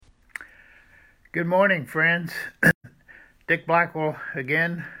Good morning, friends. Dick Blackwell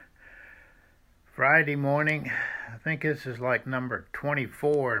again. Friday morning. I think this is like number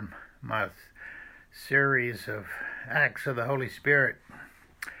 24 in my series of Acts of the Holy Spirit.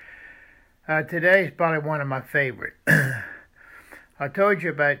 Today is probably one of my favorite. I told you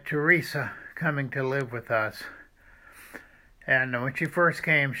about Teresa coming to live with us. And when she first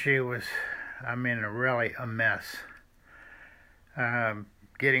came, she was, really a mess.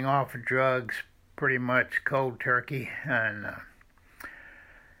 Getting off of drugs, pretty much cold turkey, and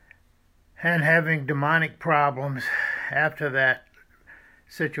having demonic problems after that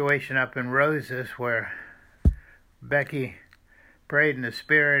situation up in Roses where Becky prayed in the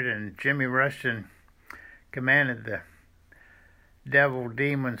Spirit and Jimmy Rushton commanded the devil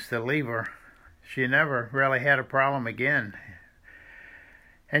demons to leave her. She never really had a problem again,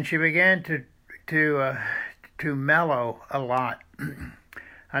 and she began to mellow a lot.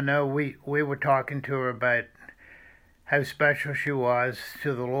 I know we were talking to her about how special she was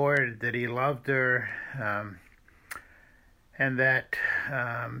to the Lord, that He loved her, and that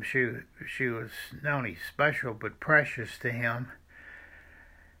she was not only special but precious to Him.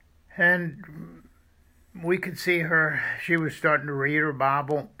 And we could see her. She was starting to read her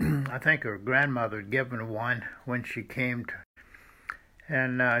Bible. I think her grandmother had given her one when she came to,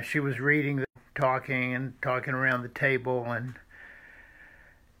 and she was reading, talking around the table, and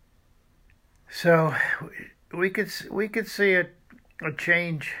so we could see a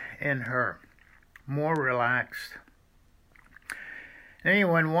change in her, more relaxed.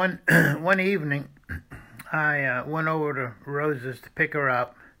 Anyway, one evening, I went over to Rose's to pick her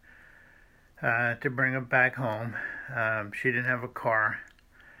up, to bring her back home. She didn't have a car,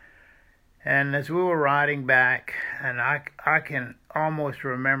 and as we were riding back, and I can almost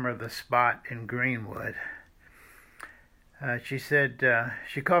remember the spot in Greenwood. She said,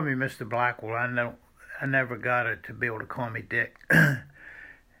 she called me Mr. Blackwell. I never got her to be able to call me Dick.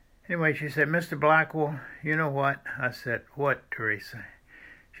 Anyway, she said, Mr. Blackwell, you know what? I said, what, Teresa?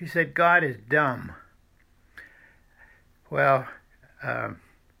 She said, God is dumb. Well, I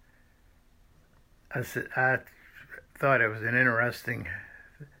thought it was an interesting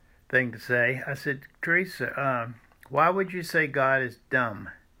thing to say. I said, Teresa, why would you say God is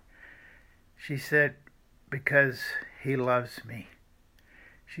dumb? She said, because He loves me.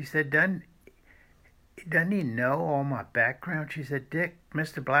 She said, doesn't He know all my background? She said, Dick,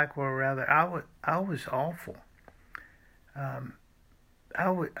 Mr. Blackwell, rather, I was awful.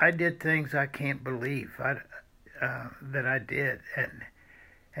 I did things I can't believe that I did,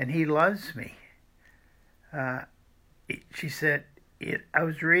 and He loves me. She said, I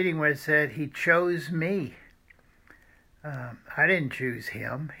was reading where it said He chose me. I didn't choose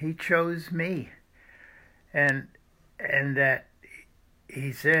Him. He chose me. And that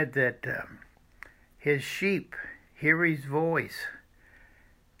He said that His sheep hear His voice.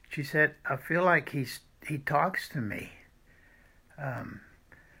 She said, I feel like He talks to me. And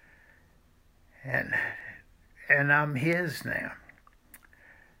I'm His now.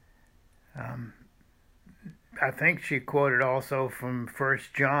 I think she quoted also from 1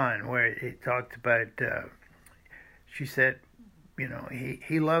 John where it talked about, she said,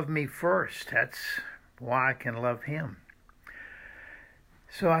 He loved me first. That's why I can love Him.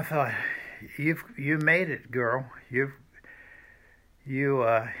 So I thought, you made it, girl. You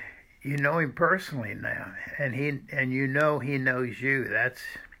know Him personally now, and you know He knows you. That's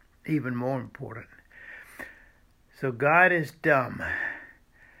even more important. So God is dumb.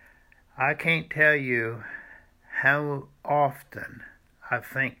 I can't tell you how often I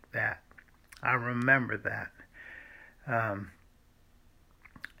think that. I remember that.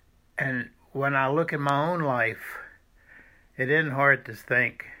 And when I look at my own life, it isn't hard to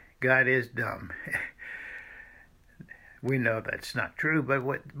think God is dumb. We know that's not true,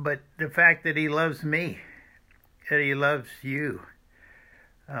 but the fact that He loves me, that He loves you,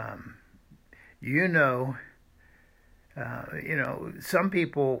 some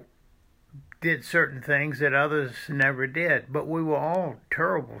people did certain things that others never did, but we were all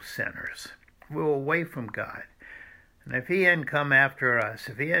terrible sinners. We were away from God. And if He hadn't come after us,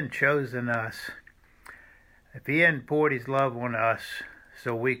 if He hadn't chosen us, if He hadn't poured His love on us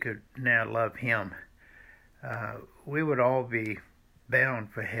so we could now love Him, we would all be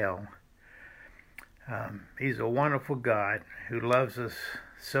bound for hell. He's a wonderful God who loves us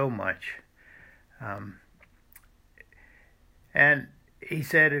so much. And He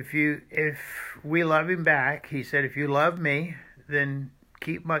said, if we love Him back, He said, if you love me, then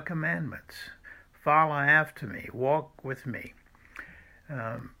keep my commandments. Follow after me. Walk with me.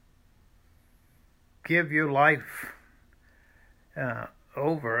 Give your life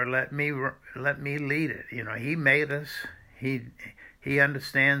over, let me lead it. He made us. He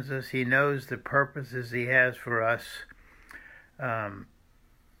understands us. He knows the purposes He has for us. And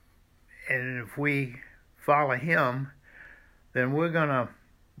if we follow Him, then we're gonna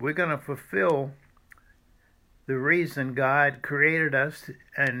fulfill the reason God created us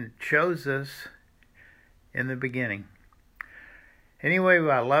and chose us in the beginning. Anyway,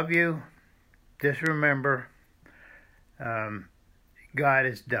 I love you. Just remember, God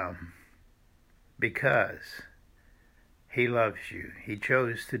is dumb because He loves you. He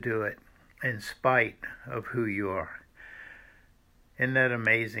chose to do it in spite of who you are. Isn't that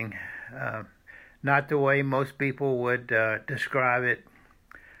amazing? Not the way most people would describe it,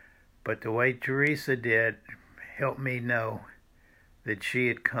 but the way Teresa did helped me know that she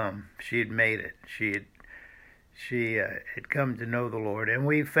had come. She had made it. She had come to know the Lord. And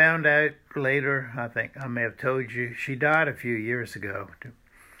we found out later, I think I may have told you, she died a few years ago.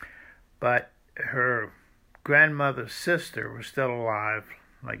 But her grandmother's sister was still alive,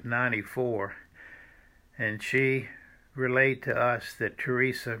 like 94. And she relayed to us that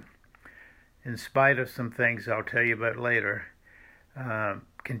Teresa, in spite of some things I'll tell you about later,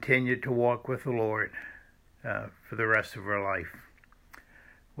 continued to walk with the Lord for the rest of her life.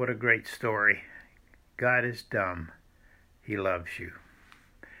 What a great story. God is dumb. He loves you.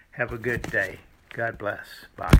 Have a good day. God bless. Bye.